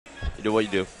You do what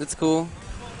you do. It's cool.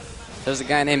 There's a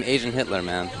guy named Asian Hitler,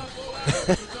 man.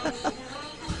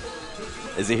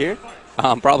 Is he here?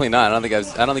 Probably not. I don't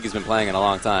think he's been playing in a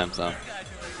long time. So.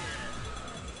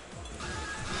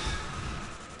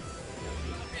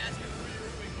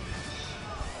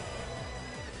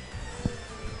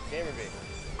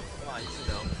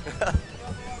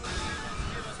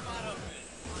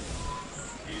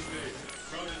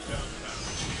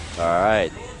 All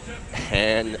right,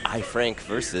 and iFrank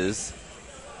versus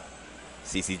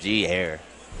CCG Air.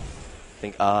 I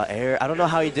think Air. I don't know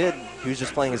how he did. He was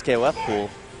just playing his KOF pool.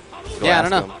 Yeah, I don't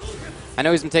know. I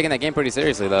know he's been taking that game pretty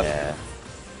seriously though. Yeah.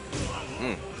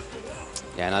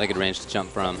 Yeah, not a good range to jump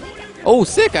from. Oh,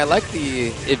 sick! I like the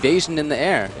evasion in the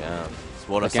air. Yeah. It's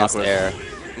one of Against Sakura's air.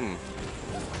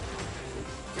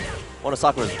 One of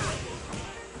Sakura's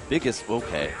biggest.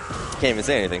 Okay. Can't even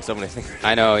say anything. So many things.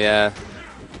 I know. Yeah.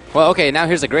 Well, okay, now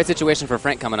here's a great situation for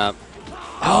Frank coming up.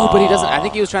 Oh, but he doesn't. I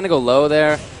think he was trying to go low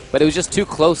there, but it was just too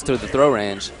close to the throw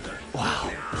range.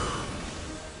 Wow.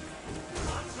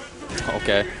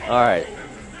 Okay. All right.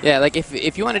 Yeah, like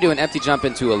if you want to do an empty jump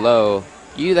into a low,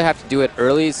 you either have to do it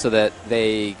early so that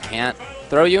they can't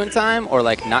throw you in time or,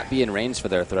 like, not be in range for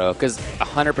their throw, because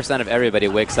 100% of everybody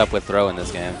wakes up with throw in this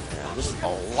game. Yeah, just a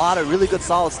lot of really good,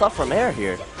 solid stuff from Air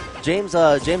here. James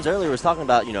earlier was talking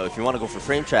about, if you want to go for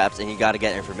frame traps and you got to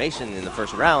get information in the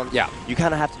first round, yeah, you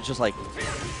kind of have to just, like,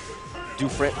 do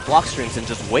block strings and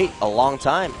just wait a long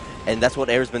time. And that's what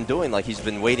Air's been doing. Like, he's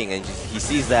been waiting, and he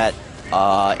sees that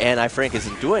and iFrank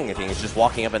isn't doing anything. He's just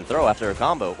walking up and throw after a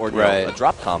combo or a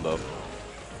drop combo.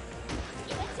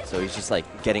 So he's just,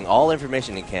 like, getting all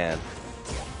information he can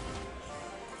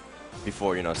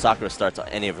before, Sakura starts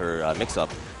any of her mix-up.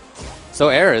 So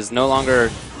Air is no longer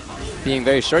being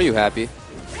very sure you happy.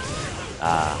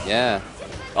 Yeah.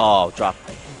 Oh, drop.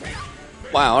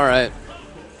 Wow, all right.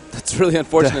 That's really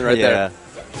unfortunate right there.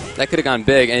 That could have gone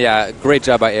big. And, yeah, great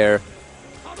job by Air.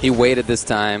 He waited this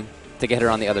time to get her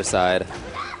on the other side.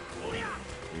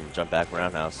 Jump back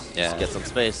roundhouse. Yeah. Just get some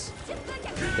space.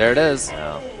 There it is.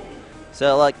 Yeah.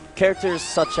 So, like, characters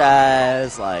such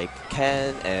as, like,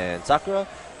 Ken and Sakura,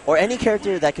 or any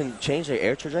character that can change their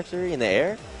air trajectory in the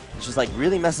air, it just, like,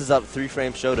 really messes up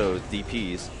 3-frame Shoto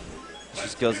DPs. It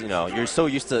just goes, you're so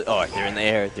used to, oh, they're in the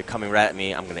air, they're coming right at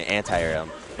me, I'm going to anti-air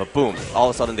them. But boom, all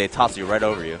of a sudden they toss you right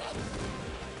over you.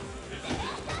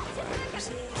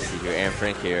 See here,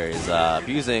 iFrank here is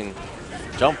abusing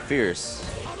Jump Fierce,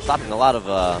 stopping a lot of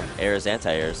airs,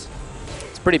 anti-airs.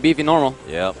 It's pretty beefy normal.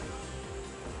 Yep.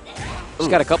 Just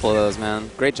got a couple of those,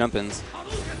 man. Great jump-ins.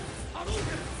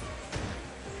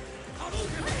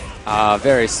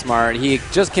 Very smart. He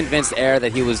just convinced Air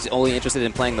that he was only interested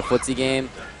in playing the footsie game,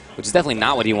 which is definitely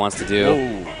not what he wants to do.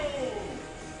 Whoa.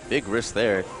 Big risk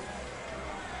there.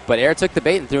 But Air took the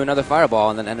bait and threw another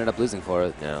fireball and then ended up losing for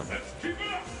it. Yeah.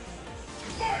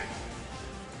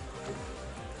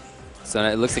 So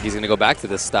it looks like he's going to go back to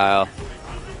this style.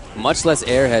 Much less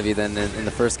air-heavy than in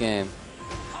the first game.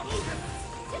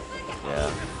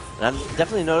 Yeah. And I've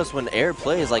definitely noticed when Air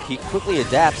plays, like, he quickly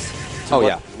adapts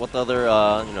to what the other,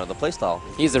 the play style.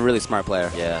 He's a really smart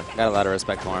player. Yeah. Got a lot of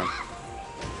respect for him.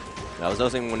 I was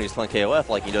noticing when he was playing KOF,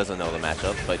 like, he doesn't know the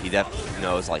matchup, but he definitely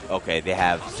knows, like, okay, they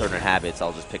have certain habits,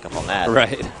 I'll just pick up on that.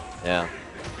 Right. Yeah.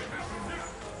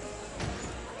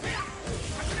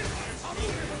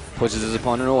 Pushes his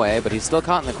opponent away, but he's still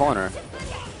caught in the corner.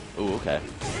 Ooh, okay.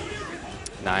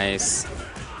 Nice.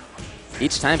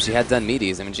 Each time she had done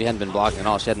meaties, I mean, she hadn't been blocking at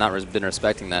all. She had not been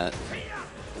respecting that.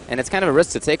 And it's kind of a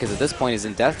risk to take, because at this point he's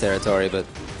in death territory, but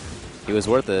he was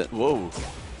worth it. Whoa.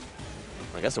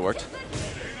 I guess it worked.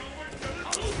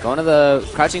 Going to the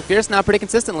Crouching Fierce now pretty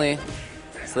consistently,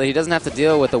 so that he doesn't have to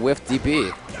deal with a whiffed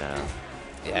DP. Yeah.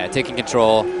 Yeah, taking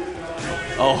control.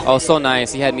 Oh, so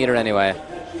nice. He had meter anyway.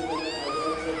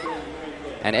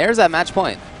 And Air's at match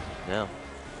point. Yeah.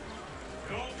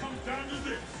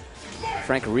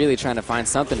 Frank really trying to find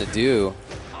something to do.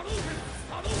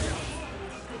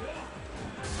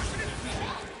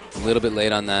 A little bit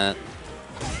late on that.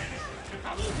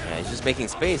 Yeah, he's just making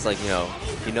space. Like,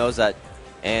 he knows that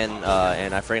and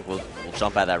iFrank will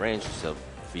jump at that range. So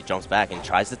if he jumps back and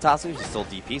tries to toss him, he still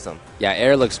DPs him. Yeah,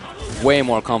 Air looks way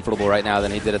more comfortable right now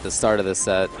than he did at the start of this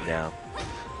set. Yeah.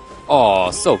 Oh,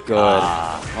 so good.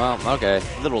 Well, okay.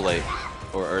 A little late.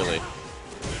 Or early.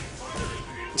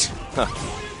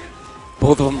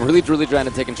 Both of them really, really trying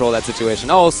to take control of that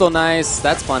situation. Oh, so nice.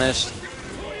 That's punished.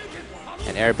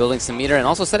 And Air building some meter and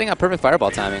also setting up perfect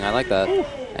fireball timing. I like that. Ooh.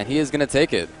 And he is going to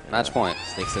take it. Match point.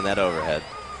 Sneaks in that overhead.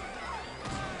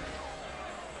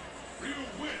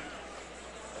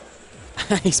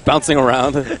 He's bouncing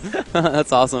around.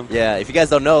 That's awesome. Yeah, if you guys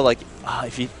don't know, like, I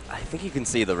think you can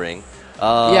see the ring.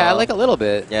 Yeah, like a little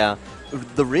bit. Yeah,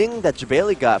 the ring that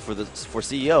Jabali got for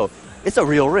CEO, it's a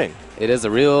real ring. It is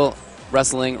a real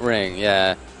wrestling ring.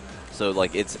 Yeah. So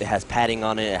like it has padding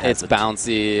on it. It's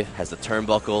bouncy. Has the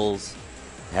turnbuckles.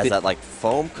 It has that like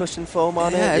foam cushion foam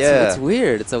on it. It's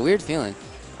weird. It's a weird feeling.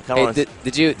 Hey,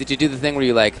 did you do the thing where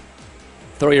you like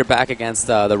throw your back against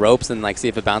the ropes and like see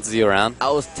if it bounces you around?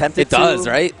 I was tempted. It does,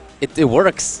 right? It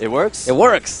works. It works. It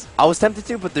works. I was tempted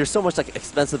to, but there's so much like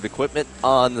expensive equipment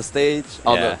on the stage,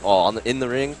 in the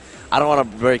ring. I don't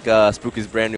want to break Spooky's brand new